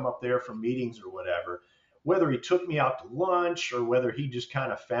I would come up there for meetings or whatever, whether he took me out to lunch or whether he just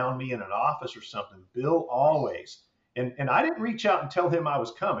kind of found me in an office or something, Bill always, and I didn't reach out and tell him I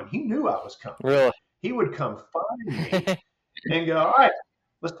was coming. He knew I was coming. Really? He would come find me and go, all right,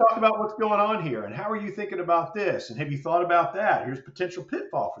 let's talk about what's going on here. And how are you thinking about this? And have you thought about that? Here's potential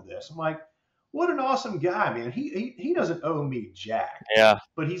pitfall for this. I'm like, what an awesome guy, man. He doesn't owe me jack, Yeah.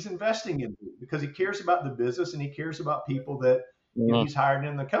 but he's investing in me because he cares about the business and he cares about people that Mhm. he's hired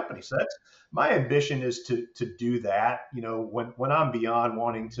in the company. So that's my ambition, is to do that. When I'm beyond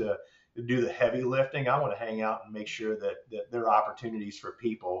wanting to do the heavy lifting, I want to hang out and make sure that there are opportunities for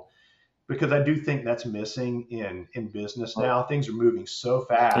people, because I do think that's missing in business now. Things are moving so Yep.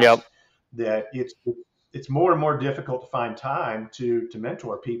 fast that it's more and more difficult to find time to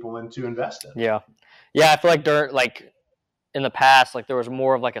mentor people and to invest in them. Yeah. Yeah. I feel like during like in the past, like there was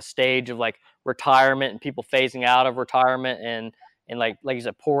more of like a stage of like retirement and people phasing out of retirement and like you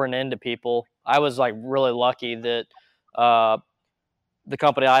said, pouring into people. I was like really lucky that uh, the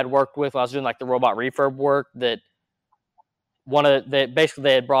company I had worked with, when I was doing like the robot refurb work, that one of that basically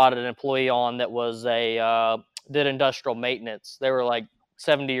they had brought an employee on that was a did industrial maintenance. They were like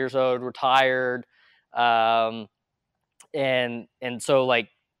 70 years old, retired, um, and so like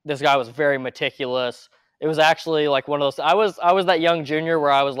this guy was very meticulous. It was actually like one of those. I was that young junior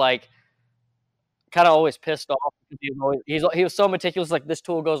where I was like kind of always pissed off because he was so meticulous. Like this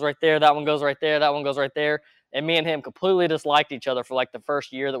tool goes right there, that one goes right there, that one goes right there, and me and him completely disliked each other for like the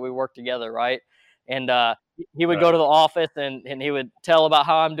first year that we worked together, right? And he would go Right. to the office and he would tell about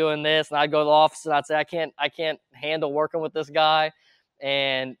how I'm doing this, and I'd go to the office and I'd say I can't handle working with this guy,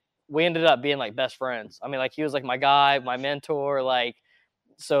 and we ended up being like best friends. I mean, like he was like my guy, my mentor, like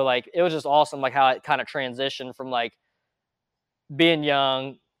so like it was just awesome, like how it kind of transitioned from like being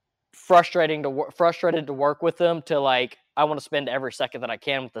young, frustrated to work with him to like I want to spend every second that I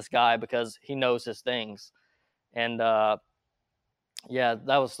can with this guy because he knows his things. And yeah,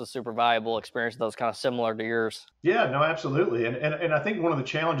 that was the super valuable experience that was kind of similar to yours. Yeah, no, absolutely. And I think one of the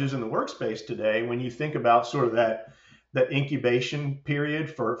challenges in the workspace today, when you think about sort of that incubation period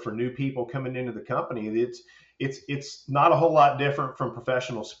for new people coming into the company, it's not a whole lot different from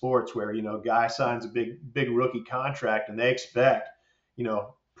professional sports, where guy signs a big rookie contract and they expect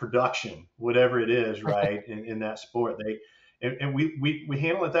production, whatever it is, right? In that sport, and we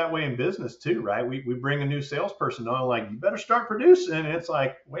handle it that way in business too, right? We bring a new salesperson on, like, you better start producing, and it's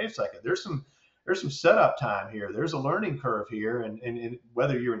like, wait a second, there's some setup time here. There's a learning curve here, and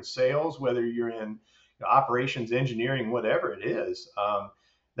whether you're in sales, whether you're in operations, engineering, whatever it is,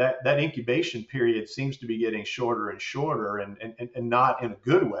 that incubation period seems to be getting shorter and shorter, and not in a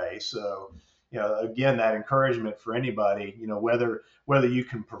good way. So, again, that encouragement for anybody, whether you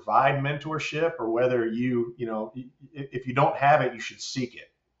can provide mentorship or whether if you don't have it, you should seek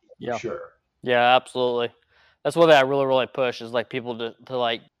it for Yeah. sure. Yeah, absolutely. That's what I really, really push is like people to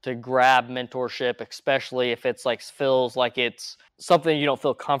like to grab mentorship, especially if it's like feels like it's something you don't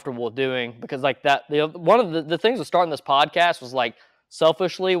feel comfortable doing. Because like that, one of the things of starting this podcast was like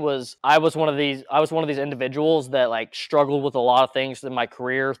selfishly was I was one of these individuals that like struggled with a lot of things in my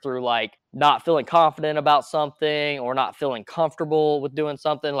career through like not feeling confident about something or not feeling comfortable with doing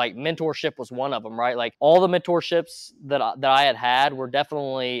something. Like mentorship was one of them, right? Like all the mentorships that I had were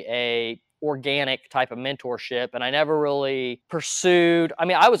definitely a organic type of mentorship, and I never really pursued. I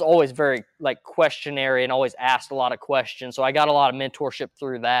mean, I was always very like questionary and always asked a lot of questions, so I got a lot of mentorship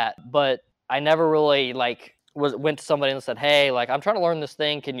through that, but I never really like went to somebody and said, hey, like I'm trying to learn this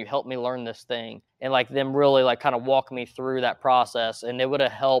thing, can you help me learn this thing, and like them really like kind of walk me through that process. And it would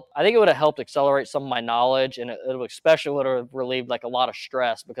have helped, I think it would have helped accelerate some of my knowledge, and it especially would have relieved like a lot of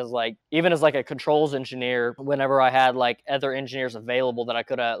stress, because like even as like a controls engineer, whenever I had like other engineers available that I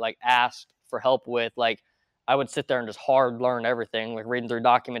could have like asked for help with, like I would sit there and just hard learn everything, like reading through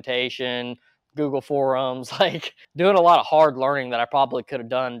documentation, Google forums, like doing a lot of hard learning that I probably could have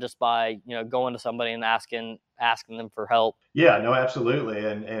done just by going to somebody and asking them for help. Yeah, no, absolutely.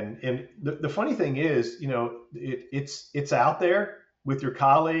 And the funny thing is, it's out there with your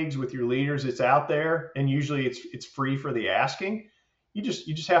colleagues, with your leaders. It's out there, and usually it's free for the asking. You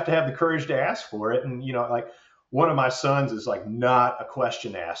just have to have the courage to ask for it. And like, one of my sons is like not a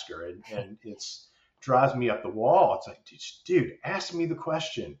question asker, and it's drives me up the wall. It's like, dude, ask me the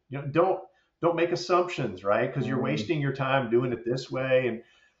question. Don't make assumptions, right? Because you're Mm. wasting your time doing it this way. And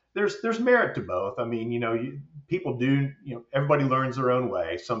there's merit to both. I mean, people do, everybody learns their own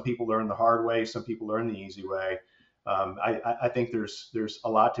way. Some people learn the hard way. Some people learn the easy way. I think there's a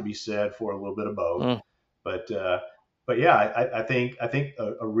lot to be said for a little bit of both. Mm. But yeah, I think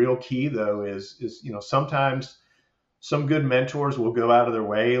a real key though is sometimes some good mentors will go out of their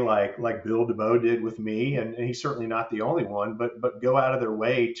way, like Bill DeBoe did with me, and he's certainly not the only one, but go out of their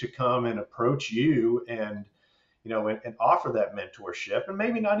way to come and approach you and and offer that mentorship, and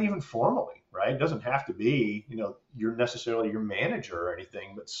maybe not even formally, right? It doesn't have to be you're necessarily your manager or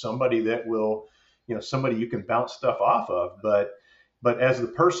anything, but somebody that will somebody you can bounce stuff off of. But as the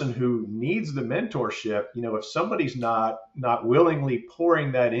person who needs the mentorship, if somebody's not willingly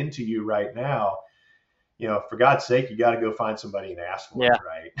pouring that into you right now, for God's sake, you got to go find somebody and ask for Yeah.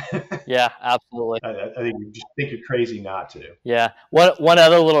 it, right? Yeah, absolutely. I think you're crazy not to. Yeah. One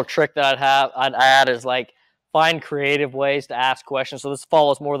other little trick that I'd add is like find creative ways to ask questions. So this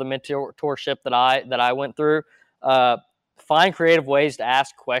follows more the mentorship that I went through. Uh, find creative ways to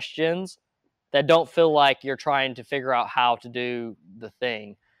ask questions that don't feel like you're trying to figure out how to do the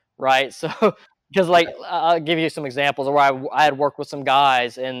thing, right? So, because like I'll give you some examples where I had worked with some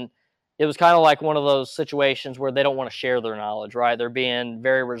guys, and it was kind of like one of those situations where they don't want to share their knowledge, right? They're being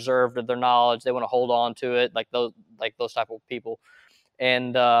very reserved of their knowledge. They want to hold on to it, like those type of people.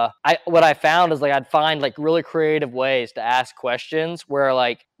 And what I found is like I'd find like really creative ways to ask questions where,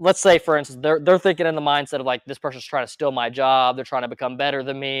 like, let's say for instance they're thinking in the mindset of like this person's trying to steal my job, they're trying to become better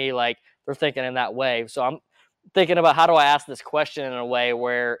than me, like they're thinking in that way. So I'm thinking about how do I ask this question in a way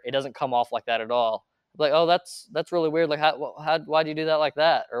where it doesn't come off like that at all. Like, oh, that's really weird. Like, why do you do that like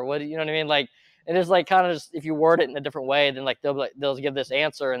that? Or what do you know what I mean? Like, and it's like kind of just if you word it in a different way, then like they'll give this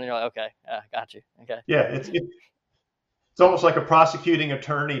answer, and then you're like, okay, got you, okay. Yeah, it's almost like a prosecuting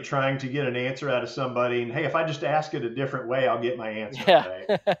attorney trying to get an answer out of somebody, and hey, if I just ask it a different way, I'll get my answer,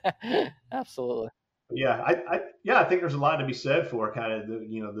 right? Yeah, absolutely. Yeah, I think there's a lot to be said for kind of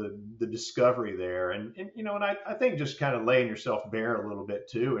the discovery there, and I think just kind of laying yourself bare a little bit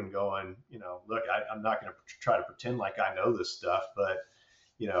too, and going, look, I'm not going to try to pretend like I know this stuff, but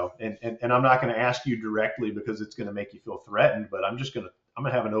and I'm not going to ask you directly because it's going to make you feel threatened, but I'm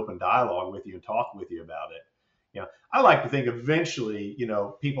gonna have an open dialogue with you and talk with you about it. I like to think eventually,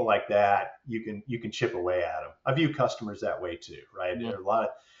 people like that, you can chip away at them. I view customers that way too, right? Yeah. There are a lot of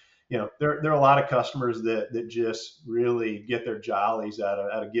there are a lot of customers that just really get their jollies out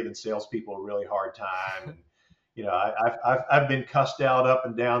of giving salespeople a really hard time. And I've been cussed out up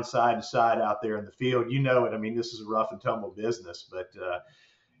and down, side to side out there in the field. You know it. I mean, this is a rough and tumble business, but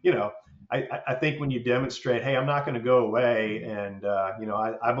you know, I think when you demonstrate, hey, I'm not going to go away, and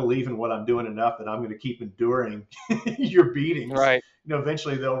I believe in what I'm doing enough that I'm going to keep enduring your beatings. Right.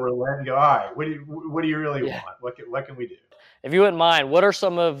 Eventually they'll relent and go, all right, what do you really Yeah. want? What can we do? If you wouldn't mind, what are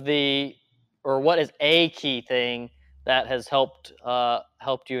some of what is a key thing that has helped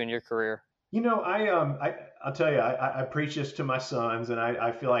you in your career? I'll tell you, I preach this to my sons, and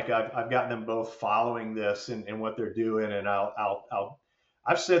I feel like I've gotten them both following this and what they're doing, and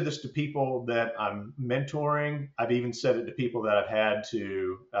I've said this to people that I'm mentoring. I've even said it to people that I've had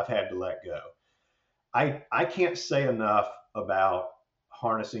to let go. I can't say enough about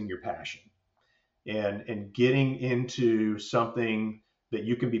harnessing your passion and getting into something that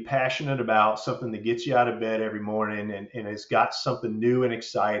you can be passionate about, something that gets you out of bed every morning and has got something new and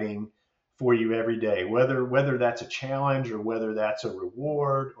exciting for you every day, whether that's a challenge or whether that's a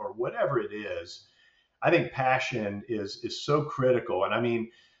reward or whatever it is. I think passion is so critical. And I mean,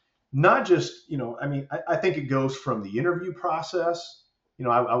 not just, I think it goes from the interview process.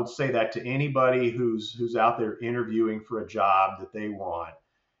 I would say that to anybody who's out there interviewing for a job that they want.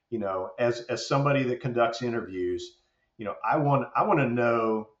 As somebody that conducts interviews, I want to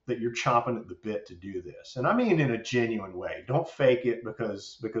know that you're chomping at the bit to do this, and I mean in a genuine way. Don't fake it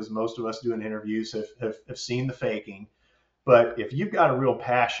because most of us doing interviews have seen the faking. But if you've got a real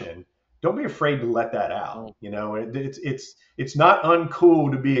passion, don't be afraid to let that out. Mm. It's not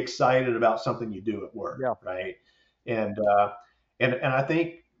uncool to be excited about something you do at work, Yeah. right? And and I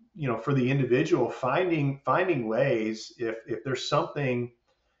think for the individual, finding ways, if there's something,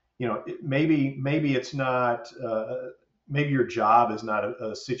 maybe it's not, maybe your job is not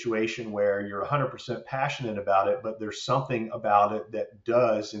a situation where you're 100% passionate about it, but there's something about it that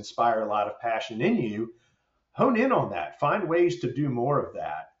does inspire a lot of passion in you. Hone in on that. Find ways to do more of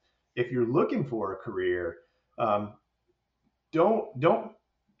that. If you're looking for a career, um, don't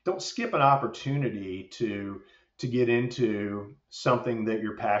skip an opportunity to get into something that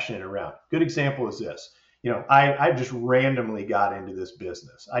you're passionate around. Good example is this. I just randomly got into this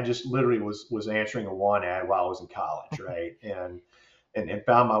business. I just literally was answering a want ad while I was in college, right? And and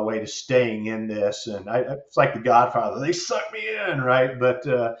found my way to staying in this. And it's like The Godfather. They sucked me in, right?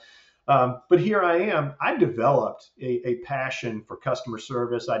 But here I am. I developed a passion for customer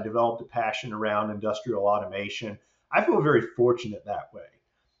service. I developed a passion around industrial automation. I feel very fortunate that way.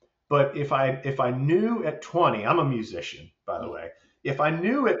 But if I knew at 20, I'm a musician, by the way. If I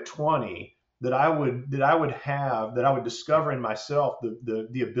knew at 20 that I would discover in myself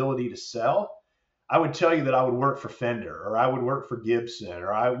the ability to sell, I would tell you that I would work for Fender, or I would work for Gibson,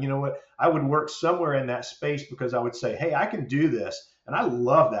 or I would work somewhere in that space, because I would say, hey, I can do this and I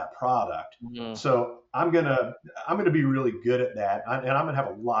love that product. Mhm. So I'm gonna be really good at that, and I'm gonna have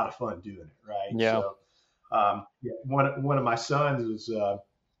a lot of fun doing it, right? Yeah. So yeah, one of my sons was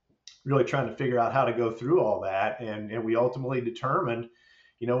really trying to figure out how to go through all that, and we ultimately determined,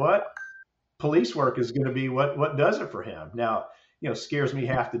 you know what, police work is going to be what does it for him. Now, scares me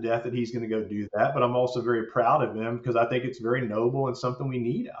half to death that he's going to go do that, but I'm also very proud of him, because I think it's very noble and something we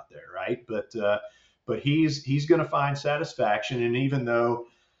need out there, right? But he's going to find satisfaction, and even though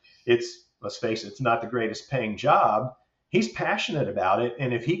it's, let's face it, it's not the greatest paying job, he's passionate about it,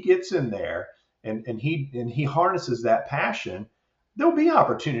 and if he gets in there and he harnesses that passion, there'll be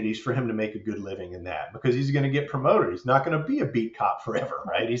opportunities for him to make a good living in that, because he's going to get promoted. He's not going to be a beat cop forever,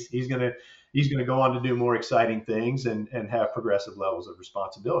 right? He's going to go on to do more exciting things and have progressive levels of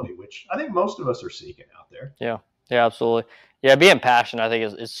responsibility, which I think most of us are seeking out there. Yeah. Yeah, absolutely. Yeah, being passionate, I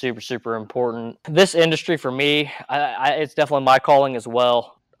think, is super, super important. This industry for me, it's definitely my calling as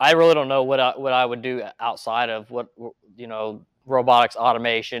well. I really don't know what I would do outside of robotics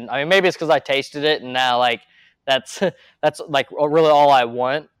automation. I mean, maybe it's because I tasted it and now like that's that's like really all I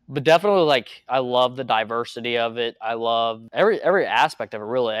want. But definitely, like, I love the diversity of it. I love every aspect of it.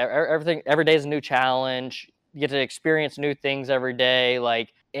 Really, everything. Every day is a new challenge. You get to experience new things every day.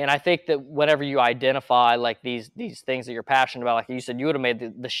 Like, and I think that whenever you identify like these things that you're passionate about, like you said, you would have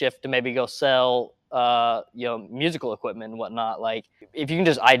made the shift to maybe go sell musical equipment and whatnot. Like, if you can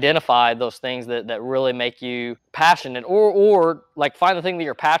just identify those things that really make you passionate, or like find the thing that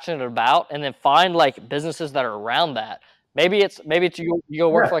you're passionate about and then find like businesses that are around that. Maybe it's you go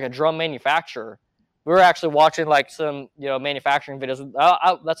work Yeah, for like a drum manufacturer. We were actually watching like some manufacturing videos.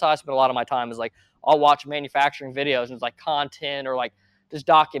 That's how I spend a lot of my time, is like I'll watch manufacturing videos, and it's like content or like just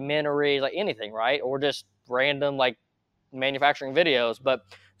documentaries, like anything, right? Or just random like manufacturing videos. But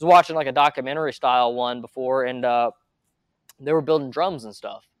I was watching like a documentary style one before, and they were building drums and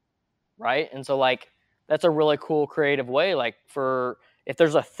stuff, right? And so like that's a really cool creative way, like, for if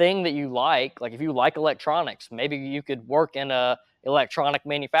there's a thing that you like if you like electronics, maybe you could work in a electronic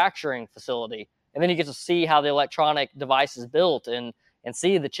manufacturing facility, and then you get to see how the electronic device is built, and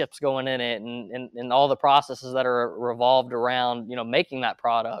see the chips going in it, and all the processes that are revolved around making that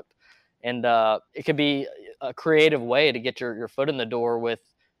product. And it could be a creative way to get your foot in the door with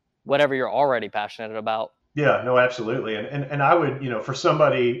whatever you're already passionate about. yeah, no, absolutely. And I would, for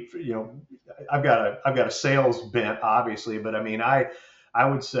somebody, I've got a sales bent, obviously, but I mean, I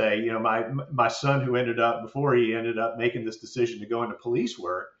would say, my son, who ended up, before he ended up making this decision to go into police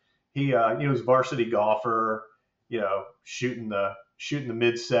work, he was a varsity golfer, shooting the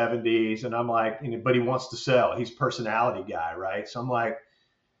mid 70s, and I'm like, but he wants to sell. He's a personality guy, right? So I'm like,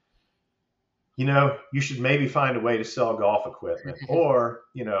 you should maybe find a way to sell golf equipment. Or,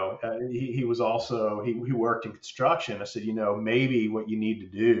 he was also, he worked in construction. I said, maybe what you need to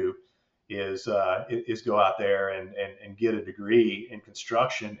do is go out there and get a degree in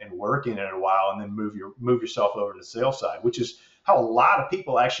construction and work in it a while, and then move yourself over to the sales side, which is how a lot of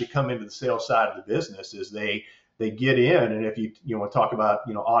people actually come into the sales side of the business. Is they get in, and if you want to talk about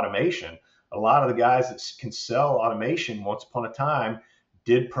automation, a lot of the guys that can sell automation once upon a time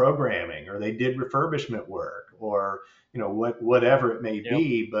did programming, or they did refurbishment work, or whatever it may Yep.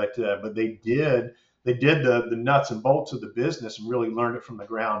 be, but they did the nuts and bolts of the business and really learned it from the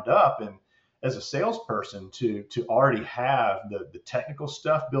ground up. And as a salesperson, to already have the technical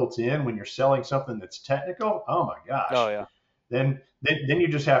stuff built in when you're selling something that's technical, oh my Oh gosh, yeah. then you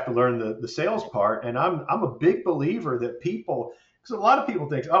just have to learn the sales part. And I'm a big believer that people, because a lot of people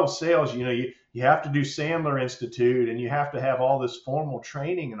think, oh, sales, you have to do Sandler Institute and you have to have all this formal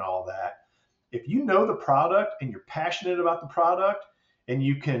training and all that. If you know the product and you're passionate about the product, and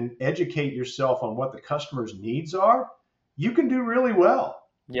you can educate yourself on what the customer's needs are, you can do really well.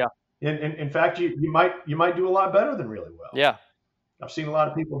 Yeah. And in fact, you might do a lot better than really well. Yeah. I've seen a lot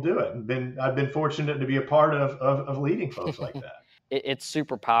of people do it, and I've been fortunate to be a part of leading folks like that. It's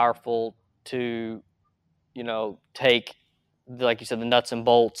super powerful to take like you said, the nuts and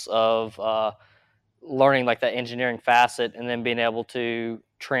bolts of learning like that engineering facet, and then being able to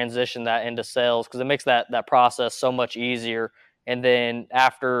transition that into sales, because it makes that process so much easier. And then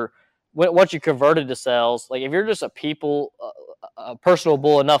after, once you converted to sales, like if you're just a a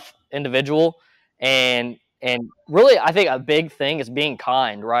personable enough individual, and really, I think a big thing is being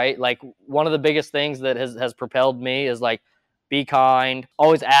kind, right? Like one of the biggest things that has propelled me is like be kind,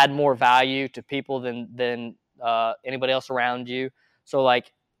 always add more value to people than anybody else around you. So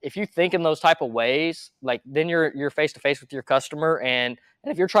like if you think in those type of ways, like then you're face to face with your customer, and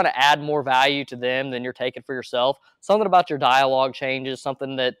if you're trying to add more value to them than you're taking for yourself, something about your dialogue changes,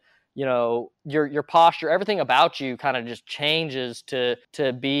 something that your posture, everything about you kind of just changes to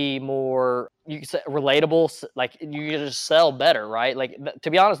be more, you can say, relatable. Like you just sell better, right? Like to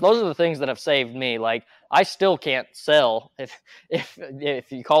be honest, those are the things that have saved me. Like I still can't sell,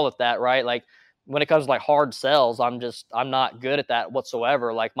 if you call it that, right? Like when it comes to like hard sales, I'm not good at that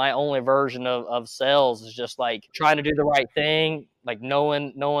whatsoever. Like my only version of sales is just like trying to do the right thing, like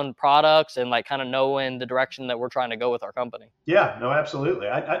knowing products, and like kind of knowing the direction that we're trying to go with our company. Yeah, no, absolutely.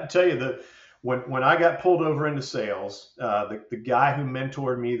 I tell you that when I got pulled over into sales, the guy who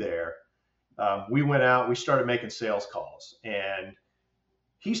mentored me there, we went out, we started making sales calls, and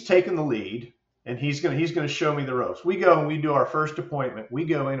he's taking the lead, and he's gonna show me the ropes. We go and we do our first appointment. We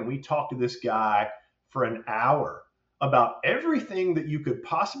go in and we talk to this guy for an hour about everything that you could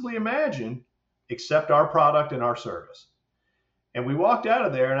possibly imagine, except our product and our service. And we walked out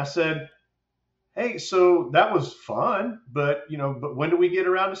of there, and I said, hey, so that was fun, but but when do we get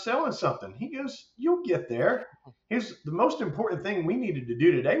around to selling something? He goes, you'll get there. Here's the most important thing we needed to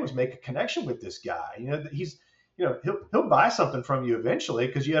do today was make a connection with this guy. He's, he'll buy something from you eventually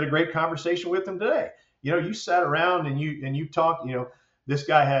because you had a great conversation with him today. You sat around and you talked. This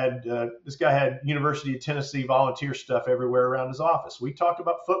guy had University of Tennessee volunteer stuff everywhere around his office. We talked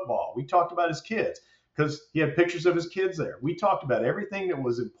about football. We talked about his kids because he had pictures of his kids there. We talked about everything that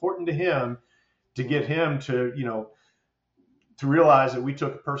was important to him to get him to realize that we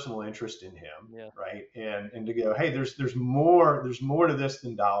took a personal interest in him, Yeah. right? And to go, hey, there's more to this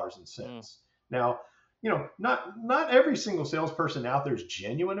than dollars and Mm. cents. Now, not every single salesperson out there is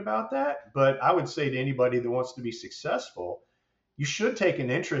genuine about that, but I would say to anybody that wants to be successful, you should take an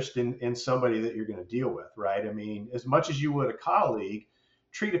interest in somebody that you're going to deal with, right? I mean, as much as you would a colleague,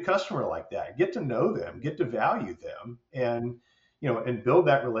 treat a customer like that. Get to know them, get to value them, and build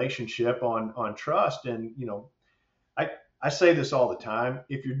that relationship on trust. And I I say this all the time.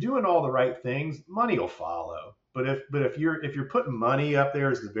 If you're doing all the right things, money will follow. But if you're putting money up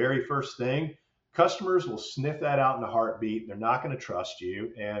there as the very first thing, customers will sniff that out in a heartbeat. They're not going to trust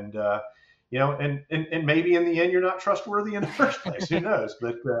you, and maybe in the end you're not trustworthy in the first place. Who knows?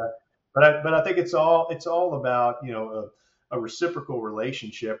 But I think it's all about a reciprocal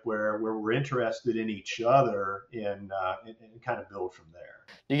relationship where we're interested in each other and kind of build from there.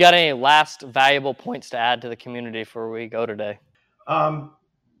 You got any last valuable points to add to the community before we go today? Um,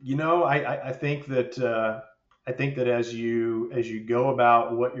 I think that as you go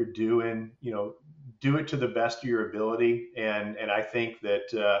about what you're doing, do it to the best of your ability. And I think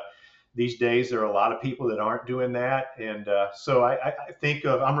that these days there are a lot of people that aren't doing that. And so I think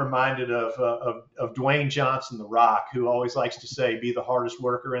I'm reminded of Dwayne Johnson, The Rock, who always likes to say, "Be the hardest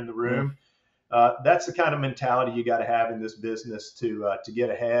worker in the Mm, room." That's the kind of mentality you got to have in this business to get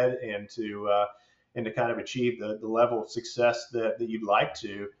ahead and to kind of achieve the level of success that you'd like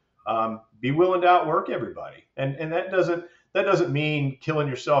to. Be willing to outwork everybody, and that doesn't mean killing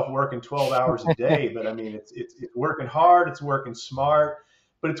yourself working 12 hours a day, but I mean it's working hard, it's working smart,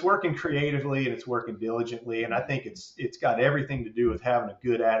 but it's working creatively and it's working diligently. And I think it's got everything to do with having a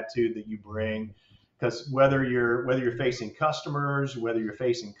good attitude that you bring, because whether you're facing customers, whether you're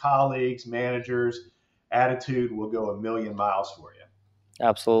facing colleagues, managers, attitude will go a million miles for you.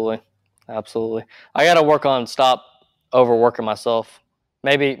 absolutely, absolutely. I got to work on stop overworking myself.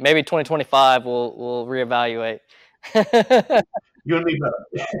 Maybe 2025 we'll reevaluate. You and me both.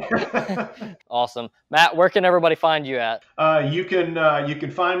 Awesome, Matt. Where can everybody find you at? You can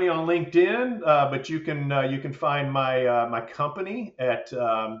find me on LinkedIn, but you can find my company at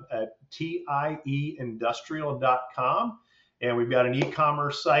tieindustrial.com, and we've got an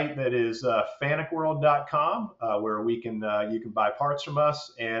e-commerce site that is fanucworld.com, where you can buy parts from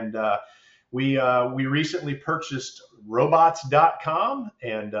us. And we recently purchased robots.com,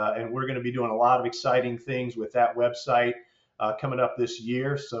 and we're going to be doing a lot of exciting things with that website coming up this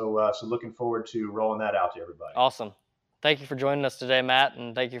year. So looking forward to rolling that out to everybody. Awesome. Thank you for joining us today, Matt,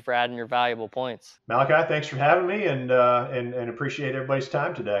 and thank you for adding your valuable points. Malachi, thanks for having me, and appreciate everybody's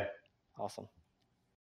time today. Awesome.